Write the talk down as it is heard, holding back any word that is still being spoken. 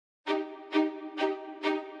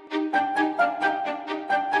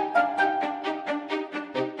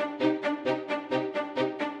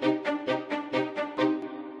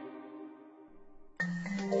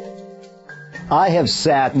I have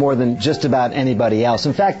sat more than just about anybody else.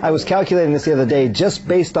 In fact, I was calculating this the other day, just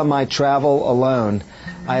based on my travel alone.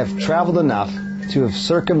 I have traveled enough to have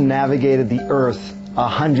circumnavigated the earth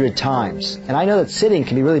 100 times. And I know that sitting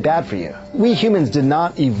can be really bad for you. We humans did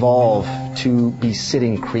not evolve to be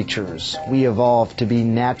sitting creatures. We evolved to be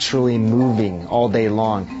naturally moving all day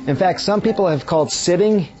long. In fact, some people have called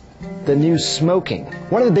sitting the new smoking.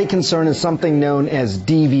 One of the big concerns is something known as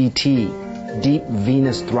DVT, deep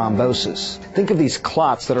venous thrombosis. Think of these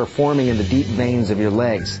clots that are forming in the deep veins of your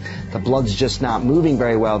legs. The blood's just not moving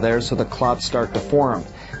very well there, so the clots start to form.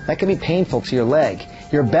 That can be painful to your leg.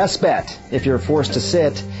 Your best bet, if you're forced to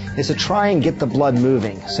sit, is to try and get the blood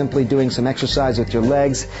moving. Simply doing some exercise with your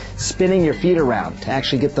legs, spinning your feet around to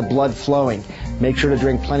actually get the blood flowing. Make sure to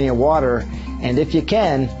drink plenty of water, and if you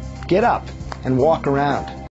can, get up and walk around.